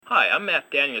Hi, I'm Matt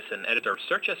Danielson, editor of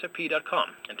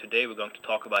SearchSAP.com, and today we're going to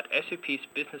talk about SAP's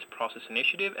Business Process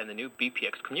Initiative and the new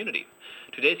BPX community.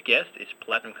 Today's guest is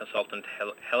Platinum consultant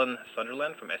Helen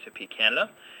Sunderland from SAP Canada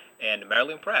and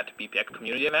Marilyn Pratt, BPX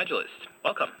Community Evangelist.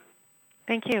 Welcome.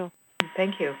 Thank you.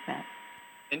 Thank you, Matt.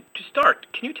 And to start,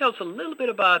 can you tell us a little bit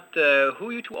about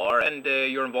who you two are and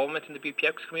your involvement in the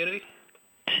BPX community?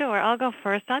 Sure, I'll go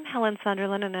first. I'm Helen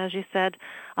Sunderland, and as you said,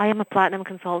 I am a Platinum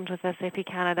consultant with SAP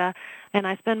Canada, and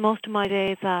I spend most of my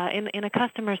days in a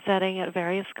customer setting at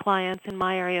various clients in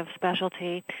my area of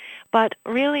specialty. But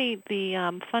really,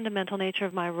 the fundamental nature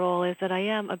of my role is that I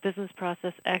am a business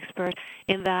process expert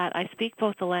in that I speak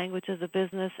both the languages of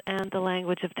business and the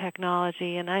language of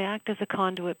technology, and I act as a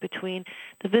conduit between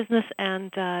the business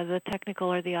and the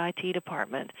technical or the IT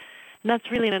department. And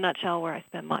that's really, in a nutshell, where I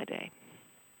spend my day.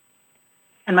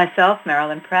 And myself,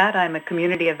 Marilyn Pratt, I'm a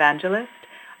community evangelist.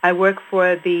 I work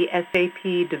for the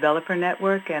SAP Developer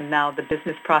Network and now the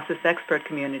Business Process Expert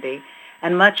community.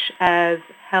 And much as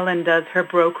Helen does her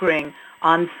brokering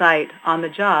on-site, on the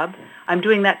job, I'm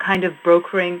doing that kind of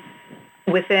brokering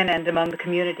within and among the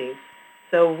communities.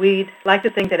 So we'd like to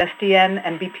think that SDN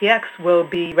and BPX will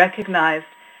be recognized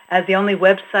as the only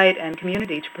website and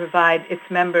community to provide its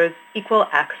members equal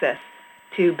access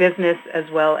to business as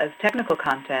well as technical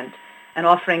content, and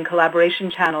offering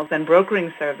collaboration channels and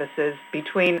brokering services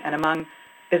between and among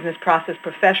business process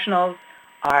professionals,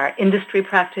 our industry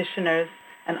practitioners,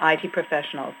 and IT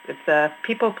professionals. It's a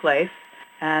people place,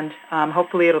 and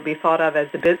hopefully it'll be thought of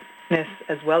as the business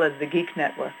as well as the geek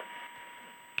network.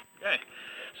 Okay.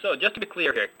 So just to be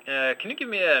clear here, can you give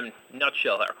me a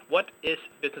nutshell here? What is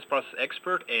Business Process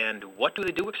Expert, and what do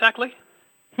they do exactly?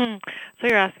 So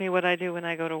you're asking me what I do when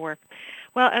I go to work.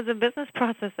 Well, as a business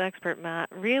process expert, Matt,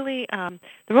 really the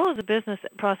role as a business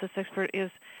process expert is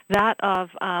that of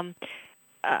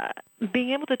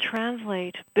being able to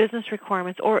translate business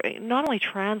requirements, or not only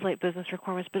translate business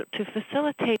requirements, but to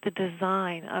facilitate the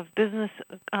design of business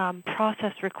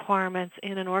process requirements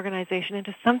in an organization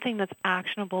into something that's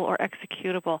actionable or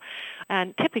executable.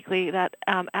 And typically that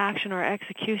action or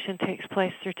execution takes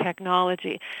place through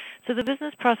technology. So the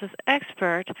business process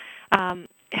expert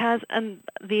has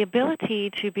the ability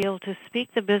to be able to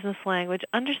speak the business language,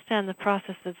 understand the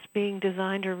process that's being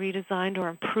designed or redesigned or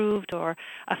improved or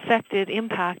affected,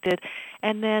 impacted,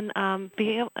 and then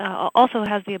also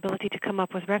has the ability to come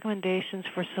up with recommendations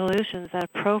for solutions that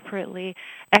appropriately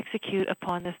execute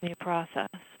upon this new process.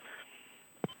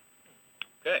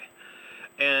 Okay.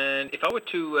 And if I were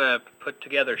to put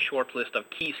together a short list of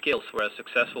key skills for a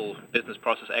successful business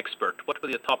process expert, what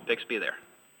would the top picks be there?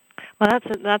 Well,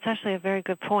 that's actually a very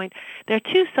good point. There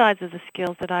are two sides of the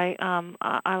skills that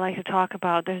I like to talk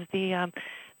about. There's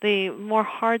the more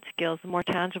hard skills, the more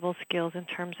tangible skills in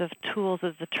terms of tools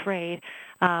of the trade.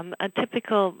 The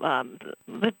typical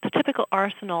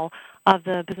arsenal of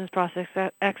the business process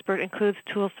expert includes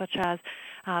tools such as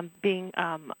being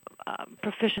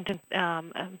proficient in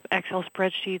Excel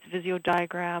spreadsheets, Visio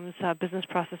diagrams, business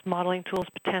process modeling tools,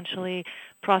 potentially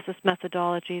process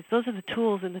methodologies. Those are the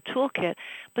tools in the toolkit.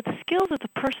 But the skills of the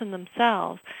person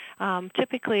themselves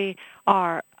typically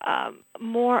are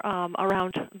more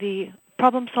around the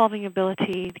problem-solving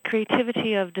ability, the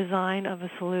creativity of design of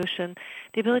a solution,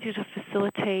 the ability to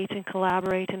facilitate and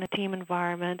collaborate in a team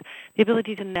environment, the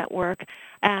ability to network,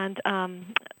 and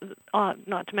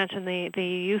not to mention the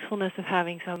usefulness of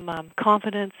having some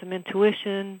confidence, some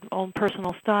intuition, own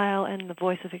personal style, and the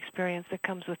voice of experience that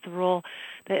comes with the role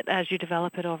that as you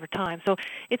develop it over time. So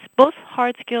it's both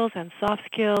hard skills and soft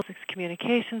skills. It's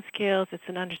communication skills. It's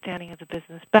an understanding of the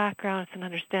business background. It's an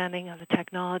understanding of the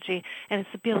technology, and it's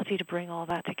the ability to bring all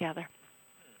that together.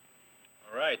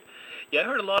 All right. Yeah, I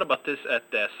heard a lot about this at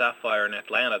Sapphire in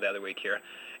Atlanta the other week here.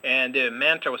 And the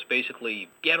mantra was basically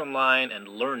get online and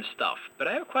learn stuff. But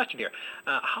I have a question here.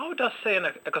 How does, say,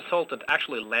 a consultant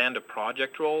actually land a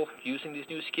project role using these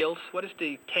new skills? What is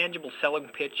the tangible selling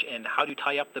pitch, and how do you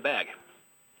tie up the bag?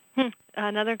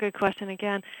 Another good question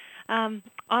again.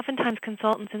 Oftentimes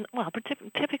consultants,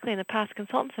 typically in the past,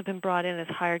 consultants have been brought in as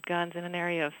hired guns in an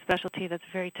area of specialty that's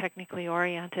very technically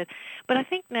oriented. But I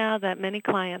think now that many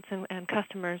clients and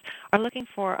customers are looking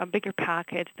for a bigger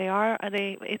package.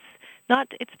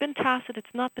 It's been tacit,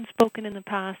 it's not been spoken in the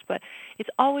past, but it's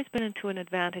always been to an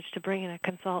advantage to bring in a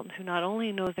consultant who not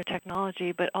only knows their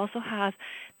technology, but also has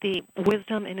the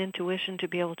wisdom and intuition to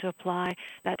be able to apply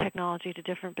that technology to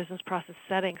different business process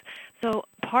settings. So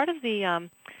part of the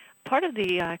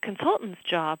consultant's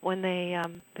job when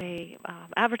they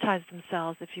advertise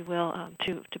themselves, if you will,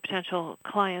 to potential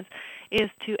clients, is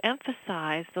to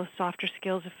emphasize those softer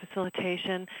skills of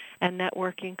facilitation and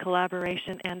networking,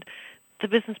 collaboration, and the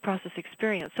business process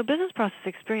experience. So business process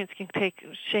experience can take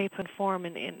shape and form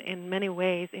in many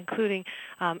ways, including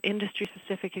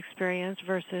industry-specific experience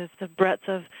versus the breadth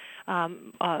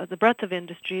of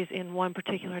industries in one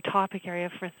particular topic area.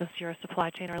 For instance, you're a supply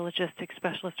chain or logistics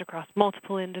specialist across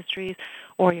multiple industries,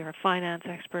 or you're a finance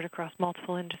expert across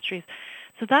multiple industries.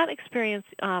 So that experience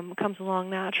comes along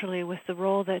naturally with the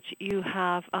role that you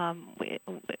have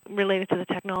related to the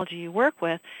technology you work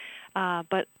with,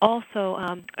 but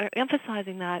also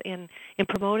emphasizing that in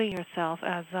promoting yourself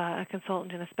as a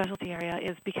consultant in a specialty area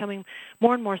is becoming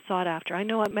more and more sought after. I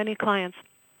know at many clients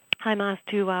I'm asked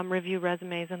to review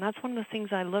resumes, and that's one of the things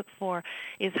I look for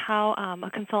is how a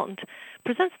consultant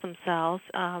presents themselves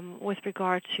with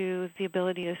regard to the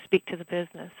ability to speak to the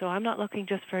business. So I'm not looking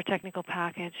just for a technical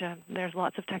package. There's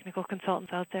lots of technical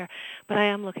consultants out there, but I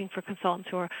am looking for consultants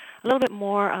who are a little bit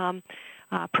more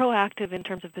proactive in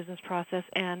terms of business process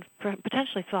and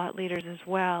potentially thought leaders as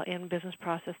well in business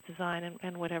process design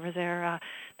and whatever their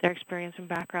experience and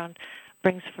background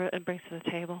brings to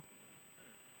the table.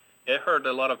 I heard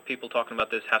a lot of people talking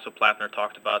about this. Hasso Plattner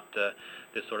talked about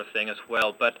this sort of thing as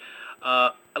well. But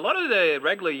a lot of the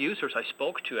regular users I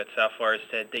spoke to at Sapphire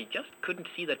said they just couldn't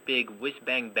see that big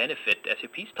whiz-bang benefit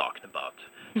SAP's talking about.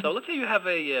 So let's say you have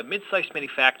a mid-sized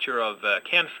manufacturer of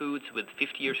canned foods with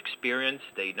 50 years experience.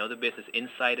 They know the business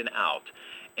inside and out.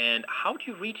 And how do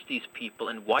you reach these people,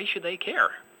 and why should they care?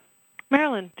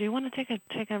 Marilyn, do you want to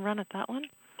take a run at that one?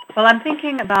 Well, I'm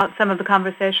thinking about some of the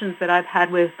conversations that I've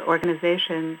had with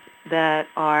organizations that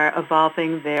are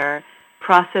evolving their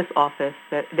process office,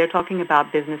 that they're talking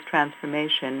about business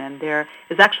transformation, and there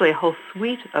is actually a whole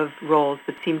suite of roles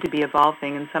that seem to be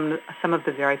evolving in some of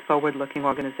the very forward-looking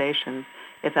organizations,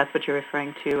 if that's what you're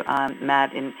referring to,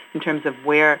 Matt, in terms of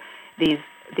where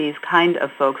these kind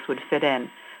of folks would fit in.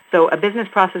 So a business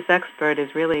process expert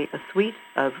is really a suite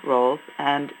of roles,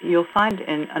 and you'll find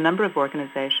in a number of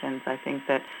organizations, I think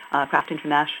that Kraft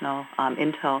International,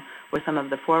 Intel were some of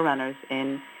the forerunners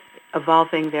in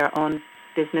evolving their own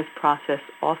business process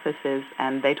offices,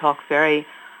 and they talk very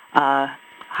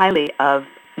highly of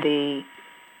the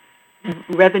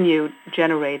revenue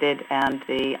generated and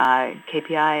the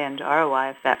KPI and ROI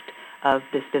effect of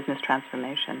this business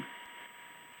transformation.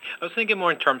 I was thinking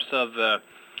more in terms of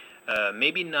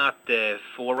maybe not the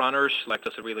forerunners, like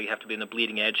does it really have to be in the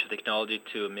bleeding edge of technology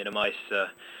to minimize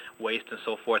waste and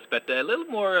so forth, but a little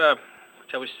more,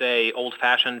 shall we say,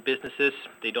 old-fashioned businesses.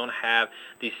 They don't have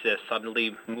these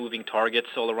suddenly moving targets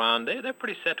all around. They're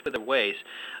pretty set with their ways.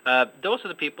 Those are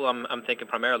the people I'm thinking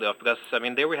primarily of, because, I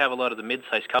mean, there we have a lot of the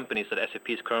mid-sized companies that SAP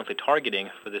is currently targeting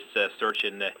for this search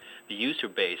in the user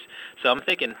base. So I'm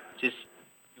thinking just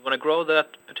you want to grow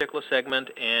that particular segment,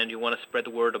 and you want to spread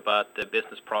the word about the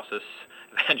business process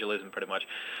evangelism, pretty much.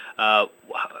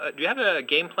 Do you have a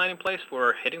game plan in place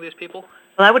for hitting these people?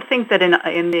 Well, I would think that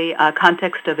in the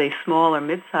context of a small or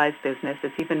mid-sized business,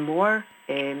 it's even more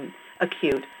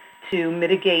acute to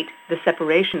mitigate the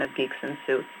separation of geeks and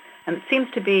suits. And it seems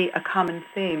to be a common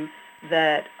theme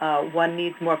that one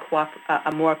needs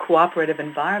a more cooperative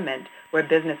environment where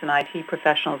business and IT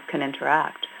professionals can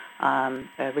interact.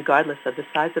 Regardless of the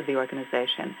size of the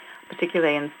organization.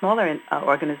 Particularly in smaller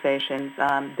organizations,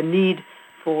 the need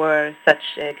for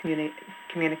such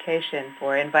communication,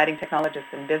 for inviting technologists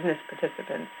and business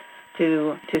participants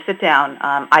to sit down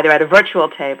either at a virtual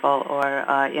table or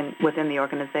within the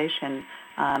organization,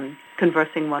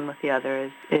 conversing one with the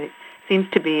other, it seems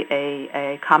to be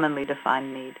a commonly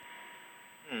defined need.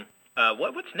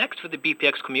 What's next for the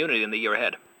BPX community in the year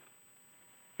ahead?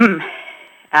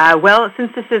 Well,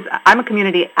 since I'm a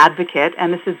community advocate,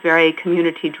 and this is very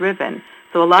community-driven,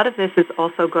 so a lot of this is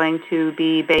also going to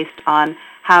be based on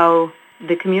how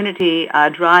the community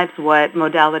drives what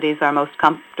modalities are most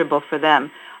comfortable for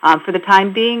them. For the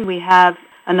time being, we have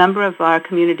a number of our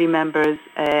community members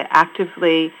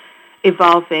actively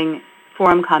evolving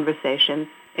forum conversations.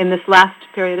 In this last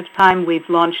period of time, we've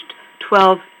launched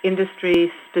 12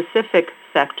 industry-specific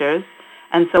sectors,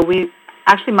 and so we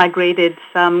actually migrated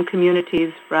some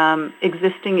communities from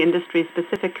existing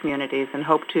industry-specific communities and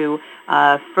hope to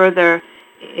further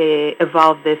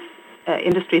evolve this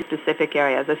industry-specific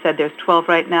area. As I said, there's 12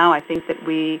 right now. I think that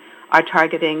we are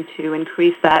targeting to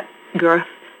increase that girth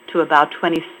to about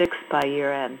 26 by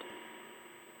year end.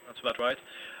 That's about right.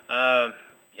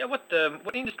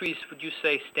 What industries would you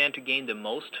say stand to gain the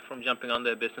most from jumping on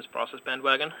the business process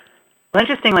bandwagon? Well,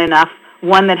 interestingly enough,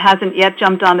 one that hasn't yet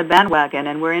jumped on the bandwagon,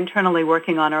 and we're internally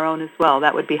working on our own as well,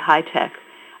 that would be high tech.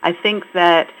 I think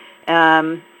that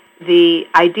the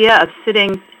idea of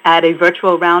sitting at a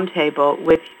virtual roundtable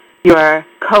with your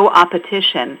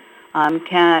co-opetition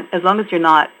can, as long as you're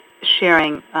not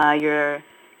sharing your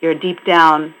your deep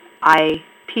down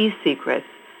IP secrets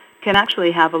can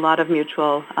actually have a lot of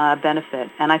mutual benefit.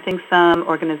 And I think some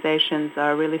organizations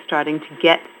are really starting to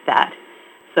get that.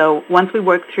 So once we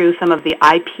work through some of the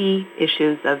IP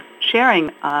issues of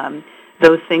sharing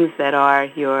those things that are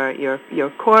your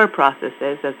core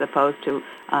processes as opposed to,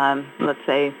 let's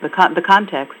say, the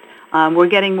context, we're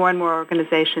getting more and more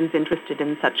organizations interested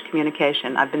in such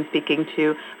communication. I've been speaking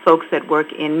to folks that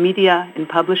work in media, in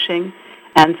publishing,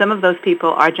 and some of those people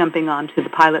are jumping onto the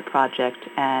pilot project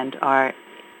and are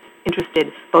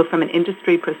interested both from an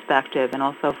industry perspective and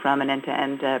also from an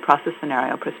end-to-end process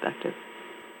scenario perspective.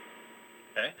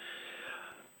 Okay.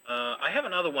 I have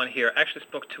another one here. I actually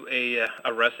spoke to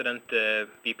a resident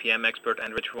BPM expert,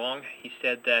 Andrew Wong. He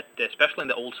said that, especially in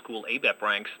the old school ABAP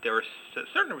ranks, there is a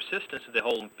certain resistance to the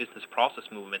whole business process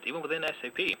movement, even within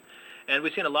SAP. And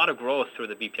we've seen a lot of growth through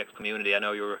the BPX community. I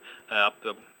know you're up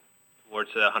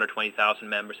towards 120,000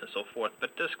 members and so forth,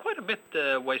 but there's quite a bit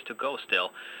ways to go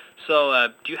still. So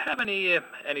do you have any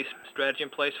strategy in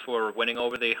place for winning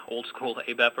over the old school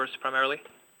ABAPers primarily?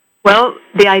 Well,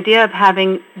 the idea of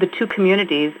having the two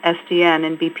communities, SDN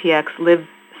and BPX, live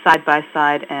side by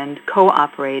side and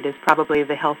cooperate is probably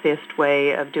the healthiest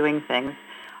way of doing things.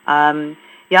 The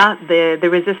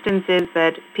resistance is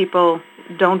that people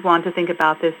don't want to think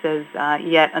about this as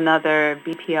yet another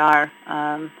BPR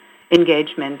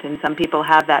engagement, and some people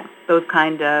have those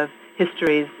kind of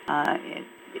histories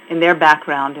in their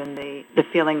background, and the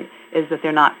feeling is that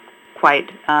they're not quite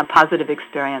positive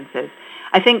experiences.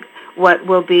 I think what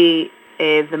will be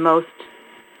the most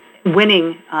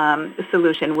winning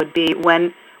solution would be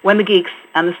when the geeks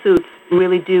and the suits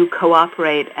really do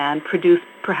cooperate and produce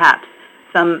perhaps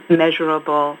some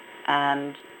measurable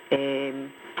and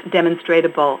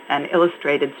demonstratable and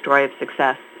illustrated story of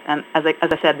success. And as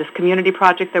I said, this community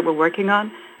project that we're working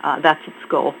on, that's its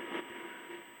goal.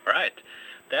 All right.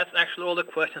 That's actually all the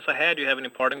questions I had. Do you have any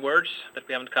parting words that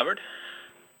we haven't covered?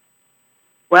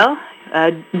 Well,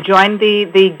 join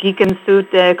the Geek and Suit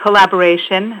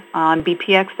collaboration on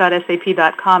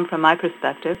bpx.sap.com from my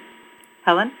perspective.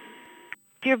 Helen?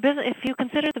 If you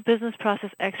consider the business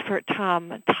process expert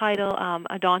title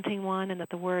a daunting one, and that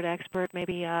the word expert may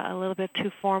be a little bit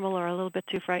too formal or a little bit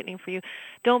too frightening for you,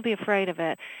 don't be afraid of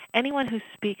it. Anyone who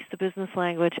speaks the business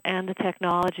language and the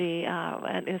technology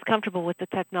and is comfortable with the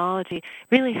technology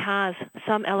really has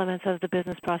some elements of the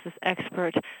business process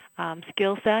expert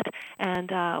skill set,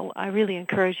 and I really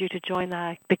encourage you to join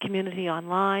the community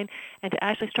online and to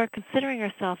actually start considering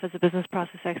yourself as a business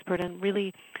process expert and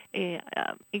really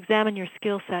examine your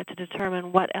skill set to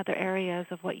determine what other areas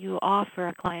of what you offer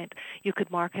a client you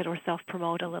could market or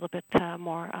self-promote a little bit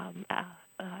more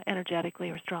energetically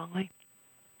or strongly.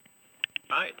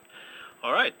 Right.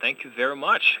 All right. Thank you very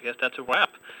much. I guess that's a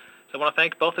wrap. So I want to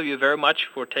thank both of you very much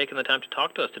for taking the time to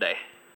talk to us today.